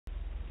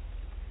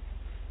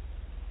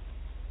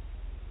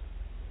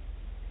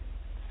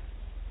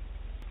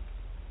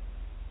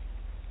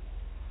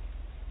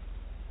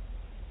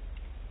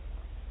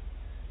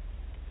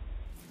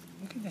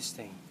this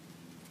thing?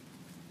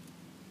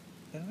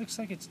 It looks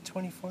like it's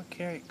 24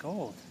 karat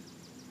gold.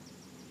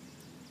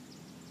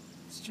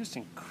 It's just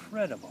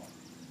incredible.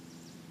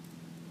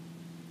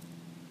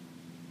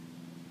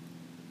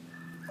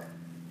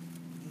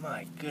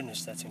 My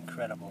goodness, that's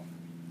incredible.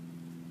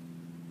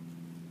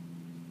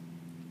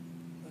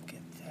 Look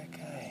at that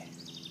guy.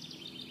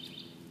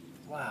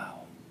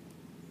 Wow.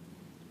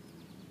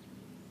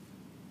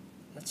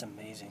 That's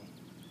amazing.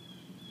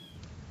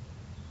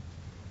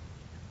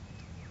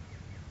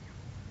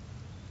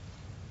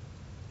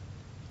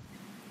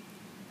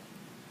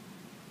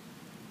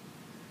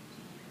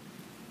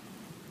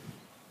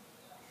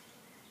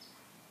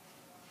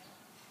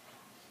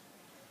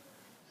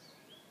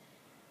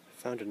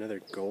 Found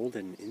another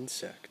golden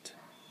insect.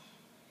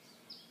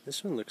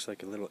 This one looks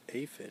like a little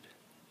aphid.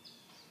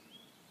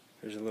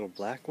 There's a little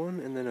black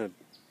one and then a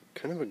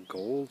kind of a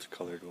gold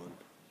colored one.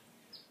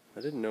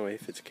 I didn't know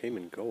aphids came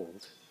in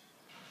gold.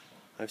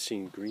 I've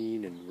seen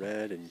green and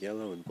red and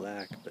yellow and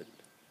black, but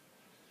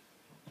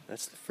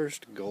that's the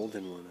first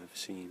golden one I've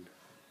seen.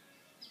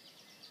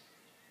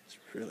 It's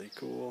really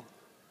cool.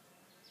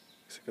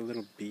 Looks like a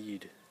little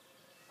bead.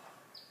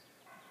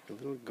 A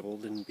little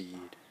golden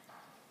bead.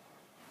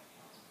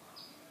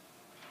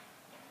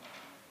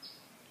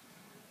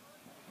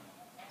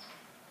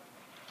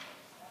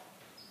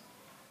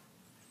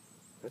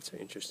 That's an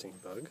interesting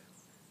bug.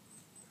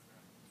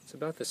 It's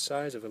about the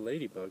size of a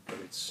ladybug, but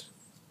its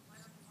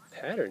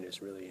pattern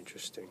is really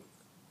interesting.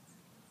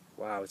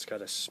 Wow, it's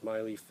got a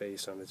smiley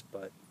face on its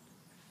butt.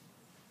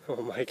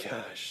 Oh my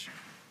gosh.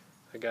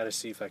 I gotta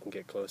see if I can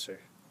get closer.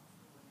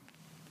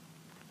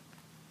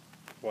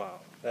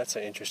 Wow, that's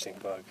an interesting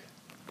bug.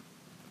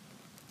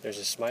 There's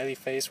a smiley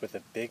face with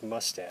a big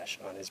mustache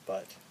on his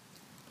butt.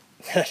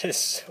 That is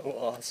so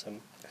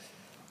awesome.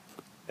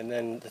 And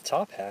then the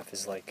top half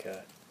is like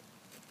a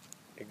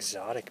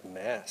exotic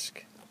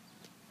mask.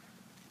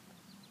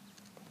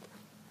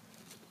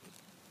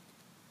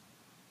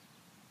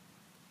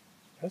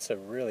 That's a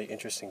really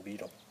interesting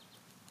beetle.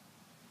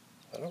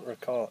 I don't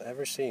recall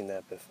ever seeing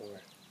that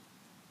before.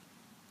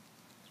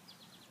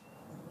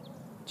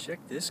 Check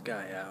this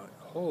guy out.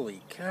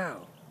 Holy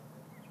cow.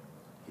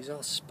 He's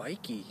all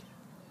spiky.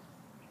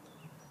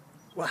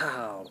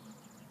 Wow.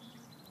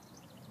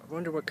 I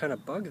wonder what kind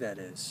of bug that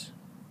is.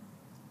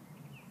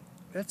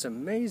 That's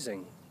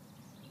amazing.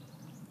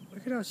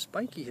 Look at how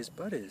spiky his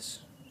butt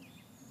is.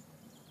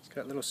 He's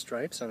got little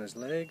stripes on his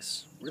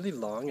legs, really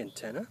long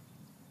antenna.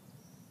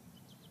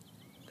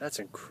 That's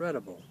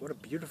incredible. What a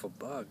beautiful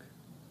bug.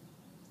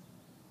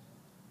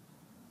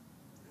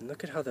 And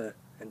look at how the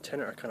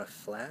antennae are kind of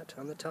flat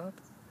on the top.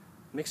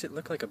 Makes it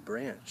look like a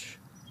branch,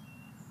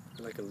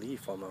 like a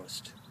leaf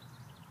almost.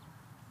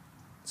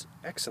 It's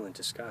excellent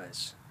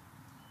disguise.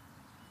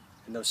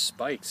 And those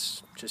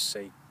spikes just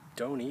say,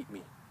 "Don't eat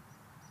me."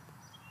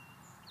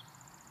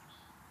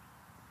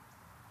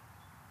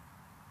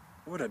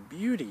 What a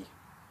beauty!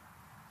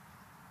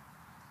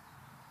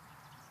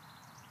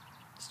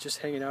 He's just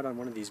hanging out on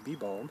one of these bee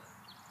balm.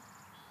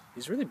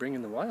 He's really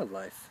bringing the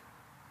wildlife.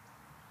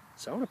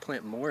 So I want to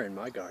plant more in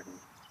my garden.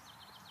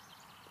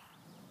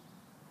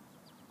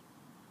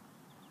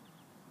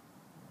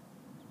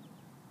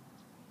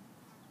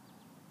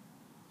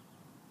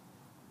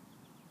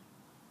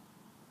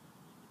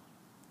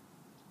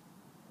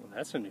 Well,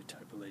 that's a new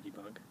type of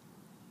ladybug.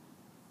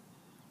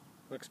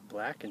 Looks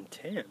black and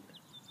tan.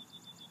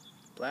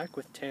 Black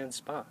with tan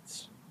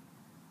spots.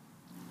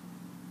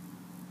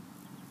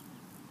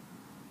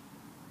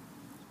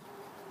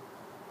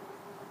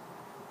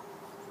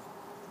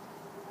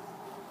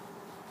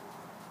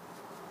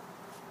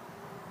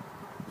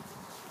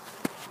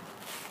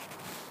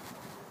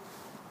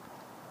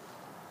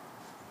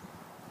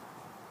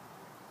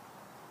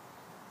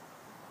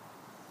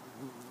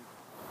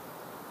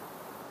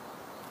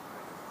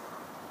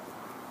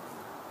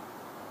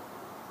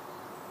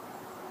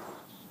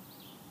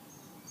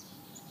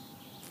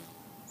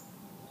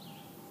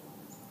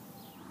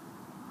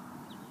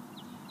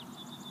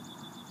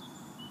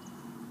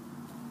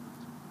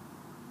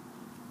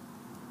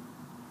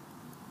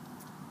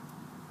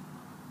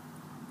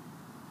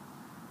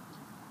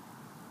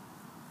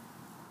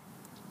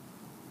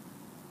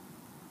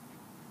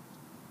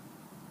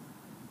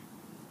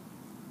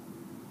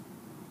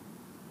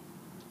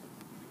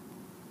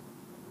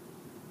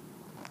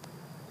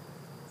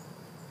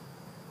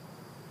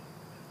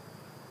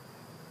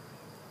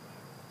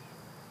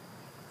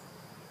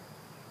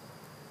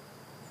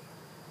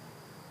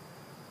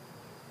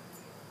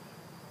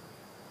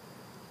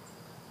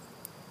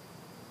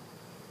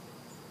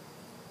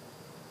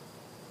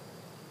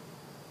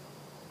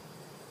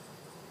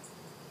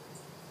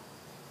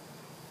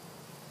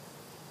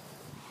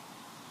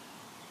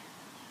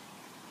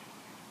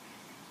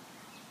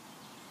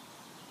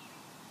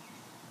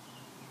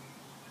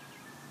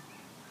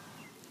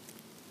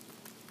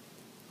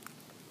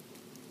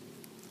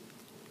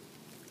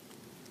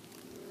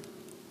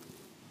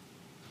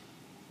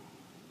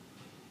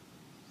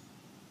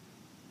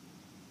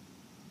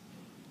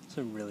 It's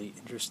a really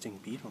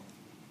interesting beetle.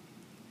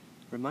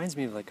 Reminds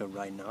me of like a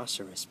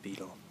rhinoceros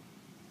beetle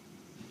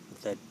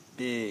with that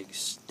big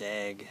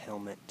stag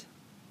helmet.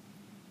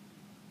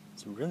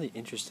 It's a really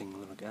interesting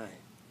little guy.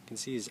 You can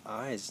see his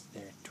eyes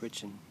there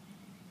twitching.